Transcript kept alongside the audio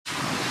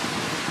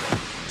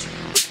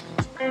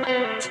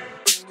Hello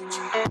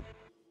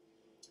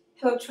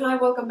tribe,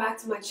 welcome back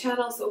to my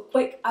channel. So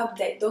quick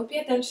update, don't pay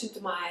attention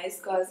to my eyes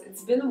because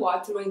it's been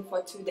watering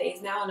for 2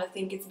 days now, and I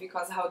think it's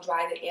because how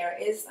dry the air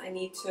is. I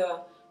need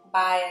to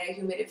buy a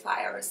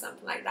humidifier or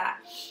something like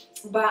that.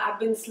 But I've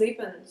been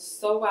sleeping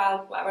so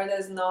well. Whoever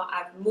doesn't know,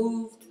 I've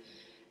moved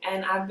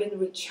and I've been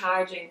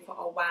recharging for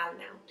a while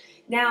now.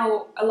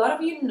 Now, a lot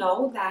of you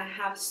know that I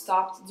have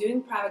stopped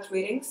doing private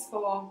readings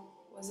for,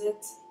 was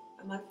it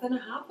a month and a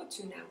half or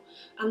 2 now?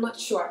 I'm not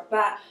sure,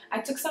 but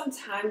I took some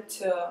time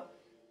to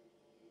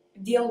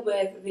deal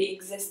with the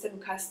existing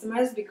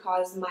customers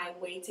because my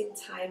waiting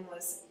time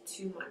was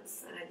 2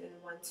 months and I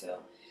didn't want to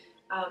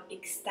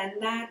extend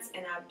that.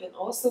 And I've been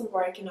also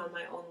working on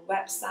my own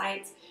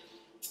website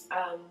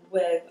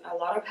with a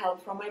lot of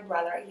help from my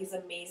brother. He's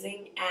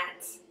amazing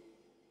at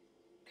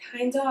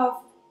kind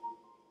of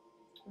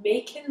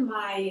making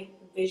my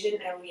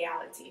vision a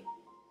reality.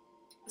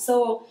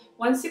 So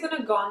once you're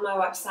gonna go on my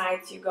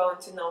website, you're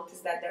going to notice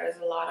that there's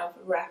a lot of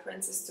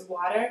references to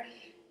water,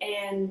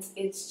 and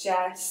it's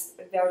just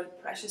very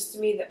precious to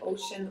me. The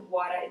ocean,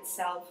 water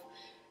itself,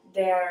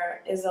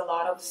 there is a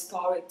lot of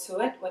story to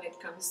it when it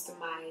comes to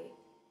my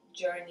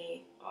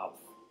journey of,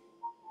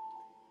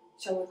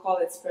 shall we call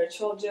it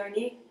spiritual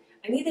journey?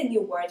 I need a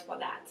new word for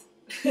that.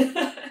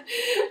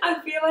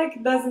 I feel like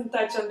it doesn't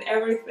touch on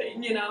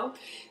everything, you know?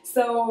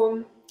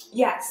 So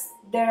yes,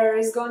 there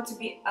is going to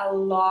be a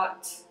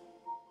lot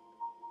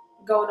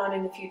going on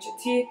in the future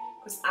too,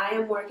 because I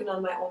am working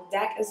on my own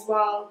deck as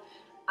well.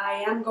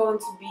 I am going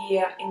to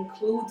be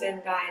including,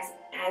 guys,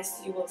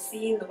 as you will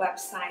see in the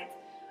website,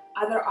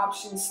 other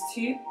options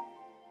too.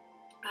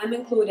 I'm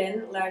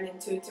including Learn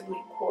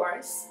Intuitively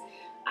course.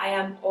 I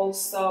am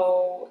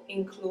also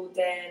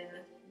including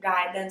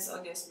guidance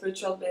on your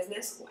spiritual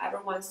business.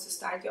 Whoever wants to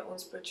start your own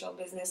spiritual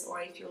business,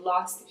 or if you're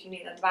lost, if you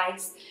need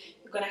advice,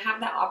 you're going to have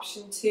that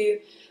option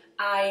too.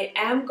 I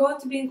am going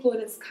to be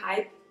including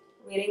Skype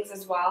readings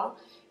as well,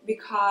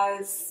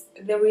 because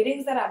the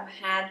readings that I've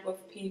had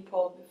with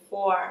people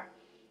before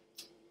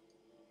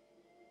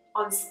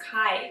on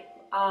Skype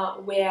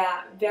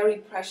were very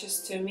precious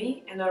to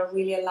me, and I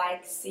really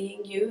like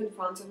seeing you in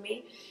front of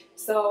me.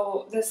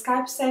 So the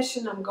Skype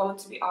session, I'm going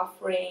to be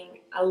offering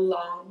a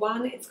long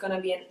one. It's going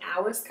to be an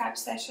hour Skype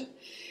session.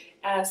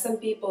 Some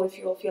people, if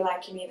you will feel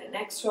like you need an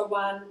extra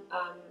one,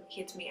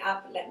 hit me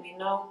up, let me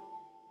know.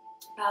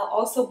 I'll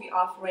also be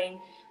offering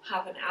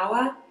half an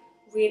hour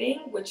reading,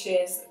 which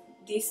is,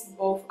 these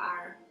both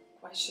are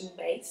question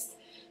based.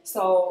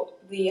 So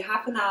the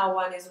half an hour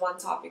one is 1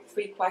 topic,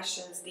 3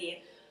 questions. The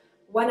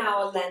 1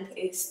 hour length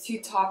is 2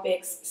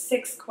 topics,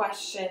 6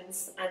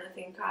 questions, and I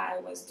think I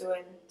was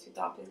doing 2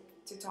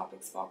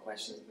 topics, 4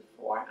 questions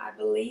before, I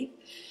believe.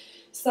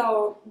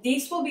 So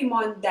these will be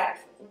more in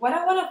depth. What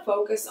I want to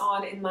focus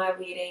on in my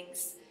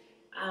readings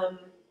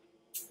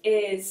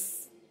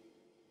is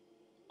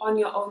on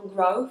your own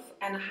growth,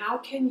 and how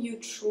can you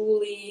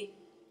truly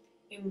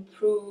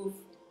improve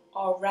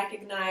or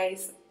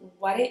recognize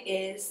what it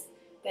is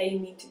that you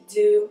need to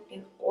do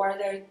in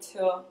order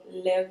to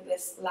live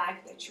this life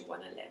that you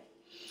want to live.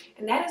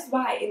 And that is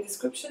why in the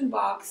description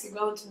box you're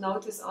going to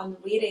notice on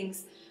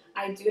readings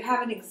I do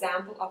have an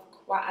example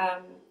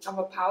of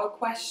a power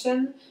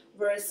question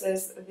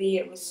versus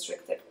the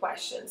restricted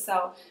question.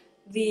 So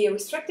the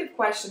restrictive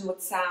question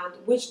would sound,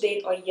 which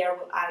date or year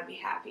will I be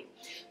happy?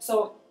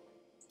 So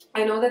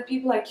I know that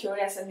people are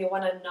curious and they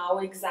want to know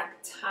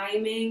exact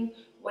timing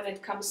when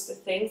it comes to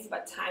things,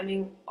 but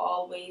timing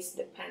always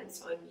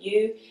depends on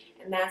you.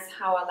 And that's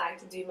how I like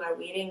to do my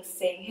readings,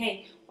 saying,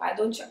 hey, why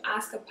don't you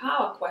ask a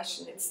power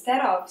question instead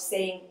of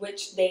saying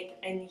which date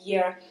and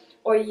year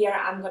or year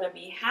I'm gonna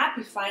be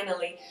happy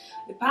finally.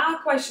 The power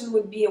question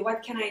would be,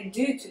 what can I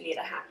do to lead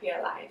a happier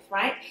life,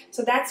 right?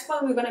 So that's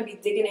when we're gonna be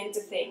digging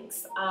into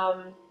things.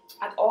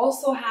 I'd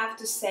also have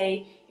to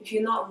say, if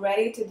you're not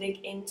ready to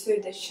dig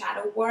into the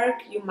shadow work,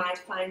 you might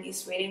find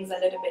these readings a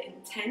little bit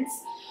intense.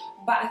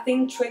 But I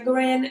think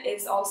triggering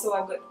is also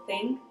a good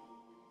thing.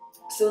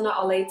 Sooner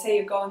or later,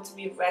 you're going to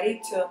be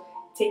ready to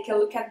take a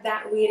look at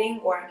that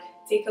reading, or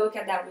take a look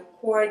at that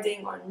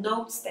recording or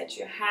notes that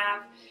you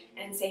have,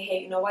 and say, hey,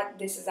 you know what,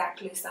 this is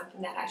actually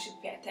something that I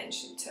should pay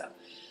attention to.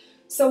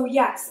 So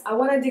yes, I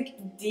want to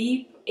dig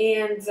deep.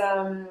 And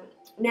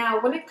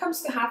now when it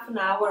comes to half an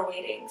hour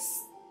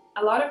readings,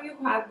 a lot of you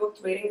who have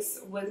booked readings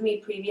with me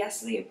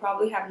previously, you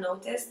probably have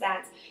noticed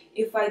that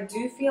if I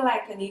do feel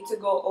like I need to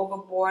go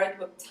overboard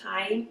with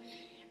time,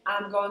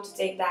 I'm going to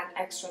take that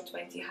extra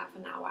 20, half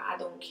an hour. I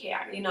don't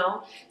care, you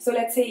know. So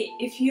let's say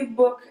if you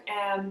book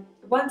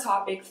 1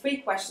 topic, 3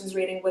 questions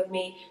reading with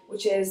me,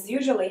 which is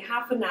usually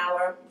half an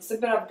hour, it's a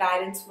bit of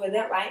guidance with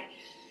it, right?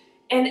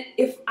 And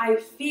if I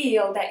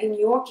feel that in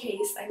your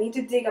case I need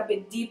to dig a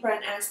bit deeper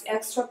and ask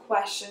extra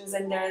questions,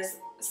 and there's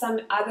some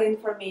other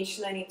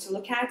information I need to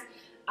look at,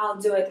 I'll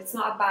do it. It's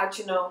not about,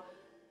 you know,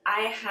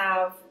 I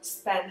have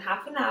spent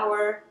half an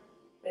hour,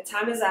 the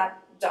time is up,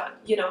 done,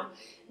 you know.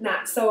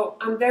 Nah, so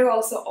I'm very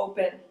also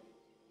open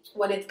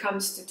when it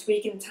comes to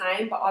tweaking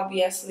time, but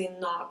obviously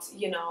not,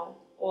 you know,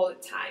 all the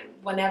time.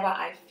 Whenever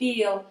I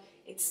feel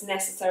it's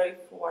necessary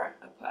for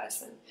a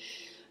person.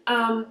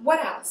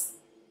 What else?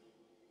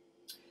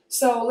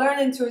 So Learn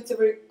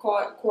Intuitively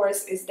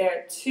course is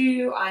there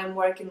too. I'm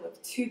working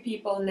with 2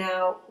 people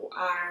now who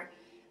are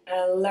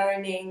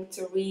learning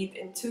to read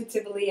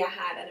intuitively. I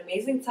had an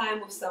amazing time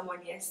with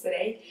someone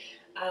yesterday,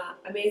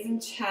 amazing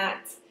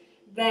chat.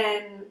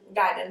 Then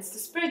guidance to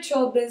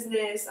spiritual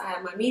business. I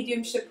have my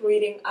mediumship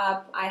reading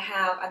up. I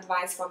have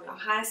advice from your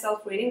higher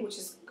self reading, which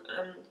is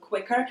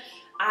quicker.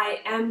 I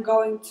am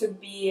going to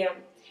be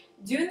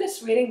doing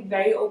this reading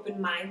very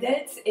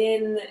open-minded.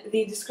 In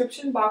the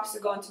description box,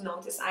 you're going to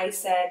notice I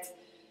said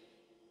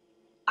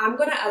I'm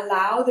going to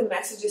allow the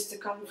messages to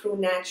come through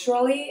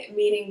naturally,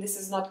 meaning this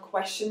is not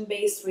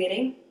question-based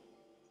reading.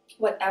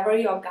 Whatever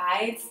your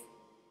guides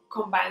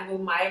combined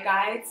with my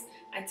guides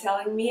are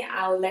telling me,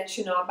 I'll let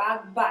you know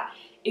about. But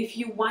if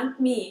you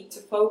want me to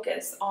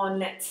focus on,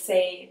 let's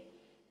say,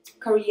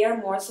 career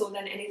more so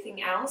than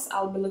anything else,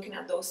 I'll be looking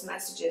at those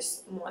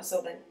messages more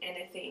so than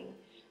anything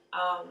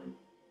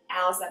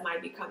else that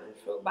might be coming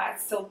through, but I'd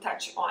still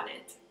touch on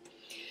it.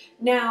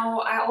 Now,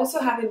 I also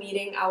have a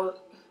reading. I would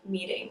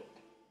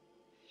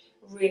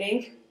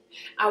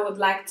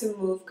like to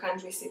move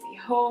country, city,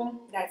 home.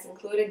 That's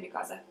included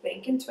because I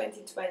think in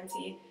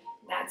 2020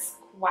 that's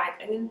quite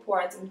an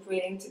important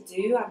reading to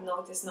do. I've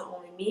noticed not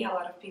only me, a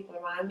lot of people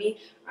around me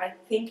are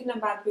thinking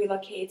about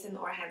relocating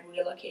or have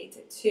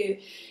relocated too.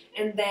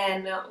 And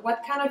then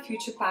what kind of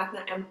future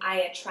partner am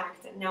I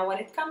attracting? Now, when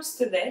it comes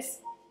to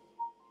this,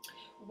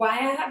 why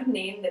I have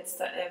named it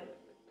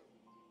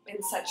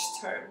in such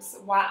terms,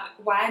 why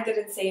I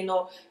didn't say, you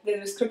know, the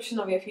description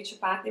of your future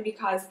partner,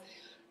 because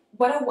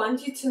what I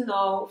want you to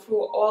know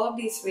through all of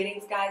these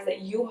readings, guys,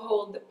 that you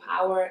hold the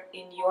power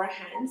in your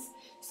hands.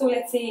 So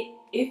let's say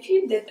if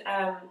you did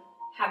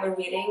have a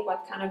reading,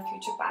 what kind of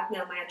future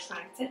partner am I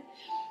attracting?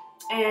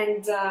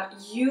 And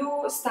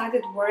you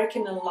started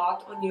working a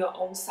lot on your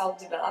own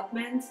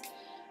self-development,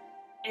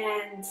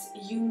 and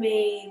you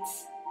made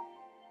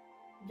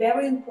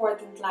very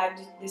important life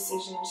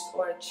decisions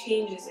or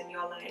changes in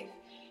your life.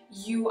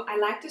 I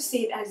like to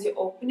see it as you're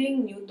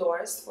opening new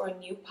doors for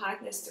new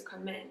partners to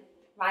come in,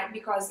 right?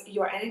 Because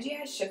your energy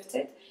has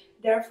shifted.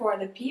 Therefore,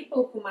 the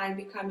people who might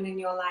be coming in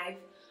your life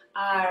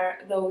are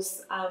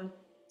those,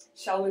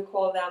 shall we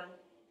call them,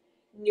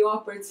 new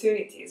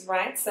opportunities,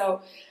 right?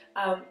 So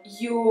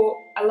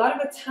a lot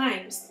of the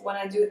times when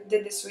I did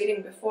this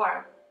reading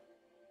before,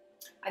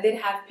 I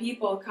did have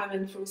people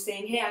coming through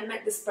saying, hey, I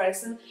met this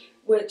person,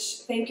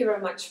 which thank you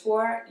very much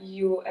for.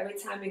 Every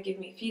time you give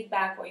me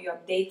feedback or you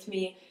update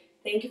me,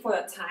 thank you for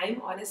your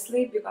time,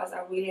 honestly, because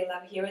I really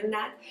love hearing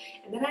that.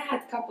 And then I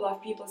had a couple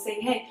of people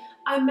saying, hey,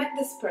 I met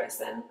this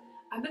person.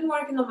 I've been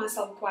working on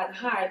myself quite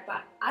hard,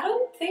 but I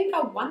don't think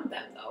I want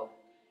them though.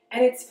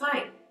 And it's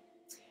fine,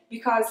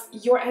 because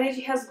your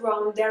energy has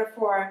grown,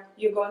 therefore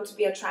you're going to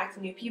be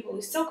attracting new people.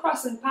 You're still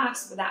crossing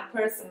paths with that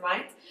person,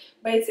 right?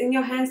 But it's in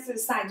your hands to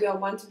decide, do I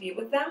want to be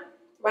with them,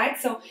 right?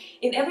 So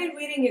in every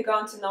reading you're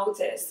going to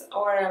notice,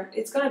 or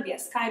it's going to be a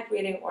Skype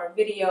reading or a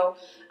video,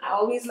 I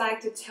always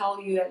like to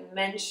tell you and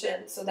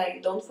mention so that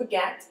you don't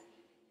forget,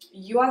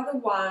 you are the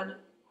one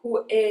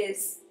who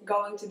is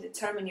going to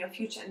determine your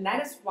future. And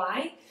that is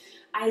why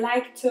I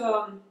like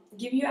to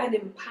give you an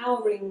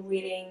empowering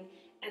reading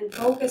and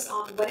focus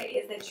on what it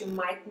is that you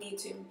might need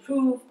to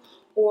improve,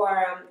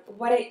 or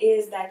what it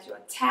is that your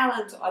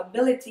talent or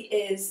ability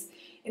is,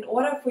 in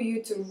order for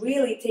you to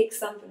really take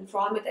something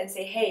from it and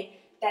say, hey,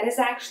 that is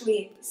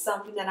actually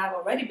something that I've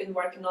already been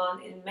working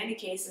on. In many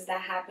cases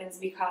that happens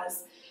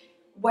because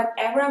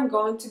whatever I'm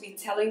going to be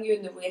telling you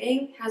in the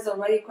reading has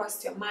already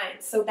crossed your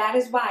mind. So that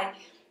is why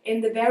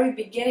in the very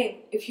beginning,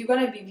 if you're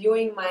going to be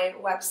viewing my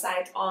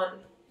website on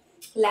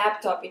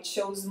laptop, it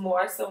shows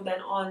more so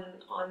than on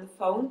the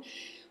phone.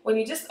 When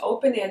you just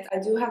open it, I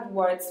do have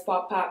words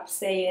pop up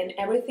saying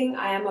everything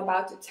I am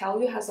about to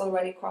tell you has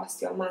already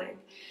crossed your mind.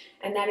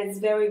 And that is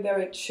very,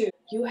 very true.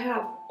 You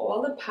have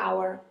all the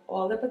power,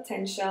 all the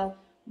potential.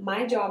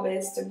 My job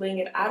is to bring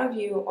it out of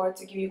you, or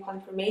to give you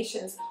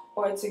confirmations,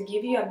 or to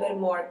give you a bit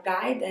more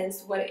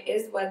guidance what it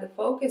is, where the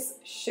focus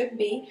should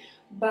be.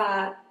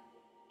 But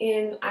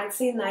in, I'd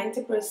say,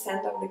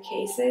 90% of the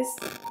cases,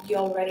 you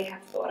already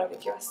have thought of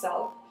it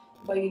yourself.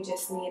 But you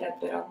just need a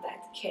bit of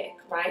that kick,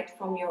 right?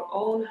 From your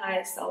own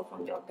higher self,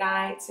 from your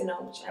guides, you know,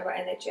 whichever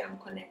energy I'm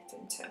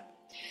connecting to.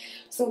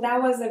 So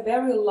that was a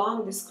very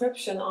long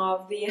description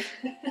of the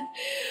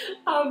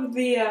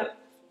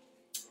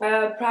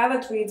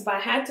private reads, but I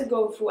had to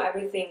go through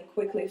everything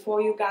quickly for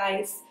you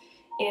guys.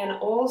 And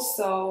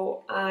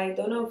also, I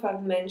don't know if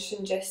I've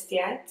mentioned just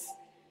yet,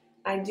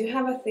 I do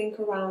have, I think,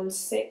 around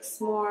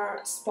 6 more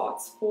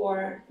spots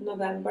for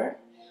November.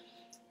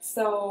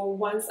 So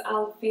once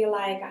I'll feel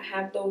like I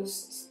have those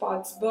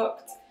spots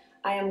booked,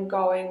 I am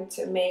going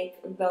to make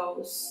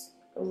those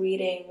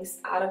readings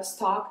out of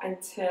stock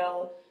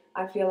until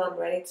I feel I'm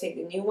ready to take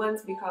the new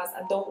ones, because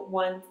I don't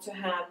want to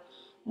have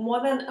more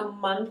than a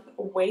month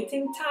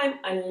waiting time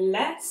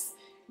unless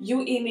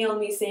you email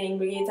me saying,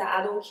 Brigita,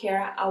 I don't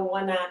care, I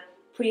wanna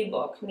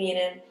pre-book,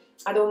 meaning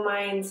I don't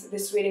mind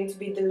this reading to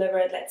be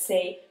delivered, let's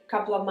say,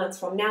 couple of months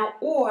from now.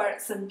 Or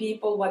some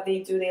people, what they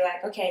do, they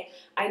like, okay,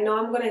 I know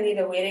I'm gonna need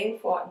a reading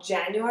for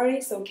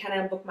January, so can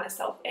I book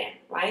myself in,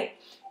 right?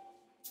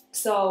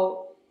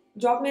 So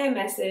drop me a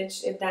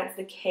message if that's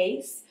the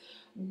case.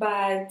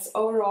 But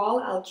overall,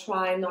 I'll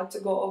try not to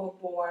go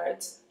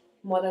overboard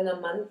more than a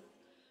month,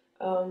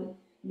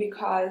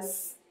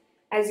 because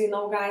as you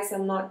know, guys,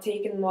 I'm not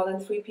taking more than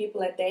 3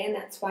 people a day, and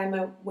that's why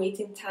my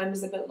waiting time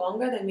is a bit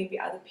longer than maybe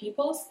other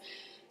people's.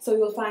 So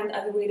you'll find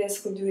other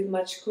readers who do it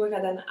much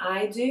quicker than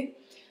I do.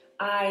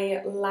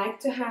 I like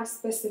to have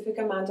specific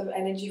amount of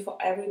energy for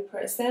every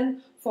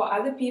person. For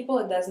other people,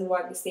 it doesn't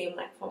work the same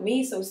like for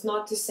me. So it's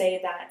not to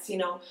say that, you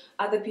know,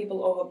 other people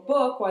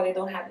overbook or they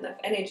don't have enough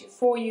energy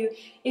for you.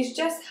 It's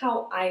just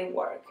how I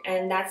work,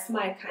 and that's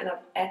my kind of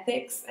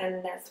ethics,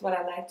 and that's what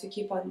I like to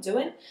keep on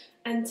doing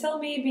until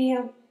maybe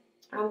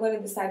I'm going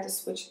to decide to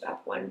switch it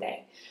up one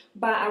day.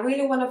 But I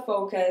really want to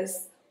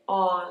focus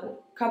on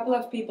a couple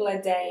of people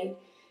a day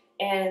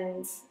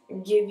and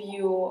give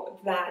you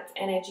that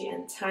energy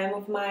and time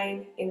of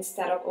mine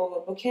instead of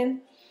overbooking.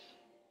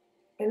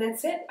 And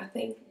that's it. I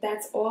think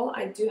that's all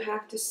I do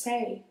have to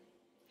say.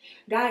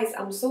 Guys,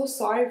 I'm so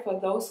sorry for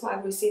those who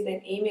have received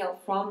an email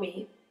from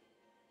me,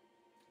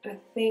 I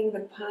think the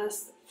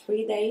past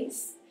 3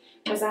 days,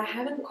 because I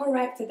haven't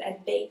corrected a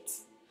date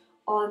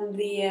on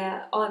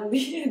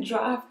the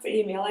draft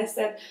email. I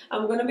said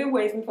I'm gonna be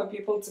waiting for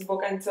people to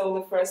book until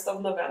the 1st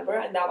of November,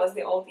 and that was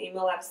the old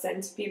email I've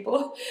sent to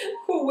people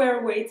who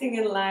were waiting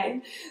in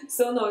line.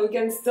 So no, you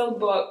can still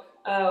book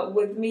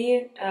with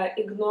me.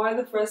 Ignore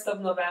the 1st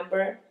of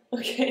November,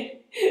 okay?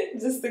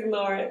 Just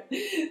ignore it.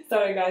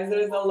 Sorry guys, there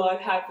is a lot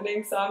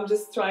happening, so I'm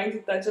just trying to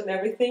touch on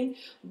everything.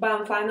 But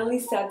I'm finally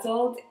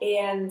settled,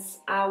 and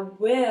I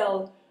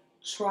will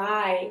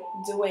try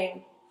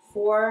doing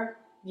 4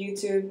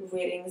 YouTube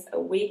readings a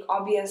week.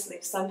 Obviously,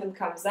 if something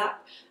comes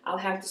up, I'll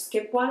have to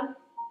skip one,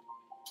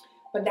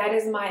 but that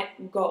is my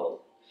goal.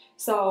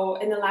 So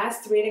in the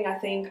last reading, I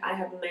think I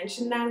have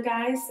mentioned that,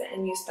 guys,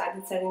 and you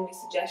started sending me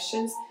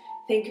suggestions.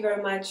 Thank you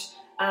very much.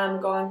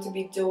 I'm going to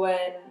be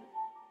doing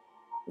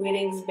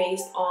readings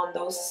based on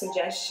those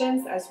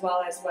suggestions, as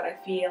well as what I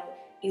feel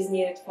is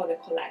needed for the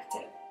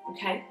collective,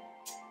 okay?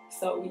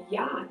 So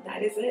yeah,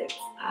 that is it.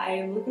 I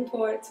am looking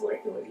forward to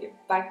working with you.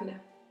 Bye for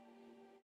now.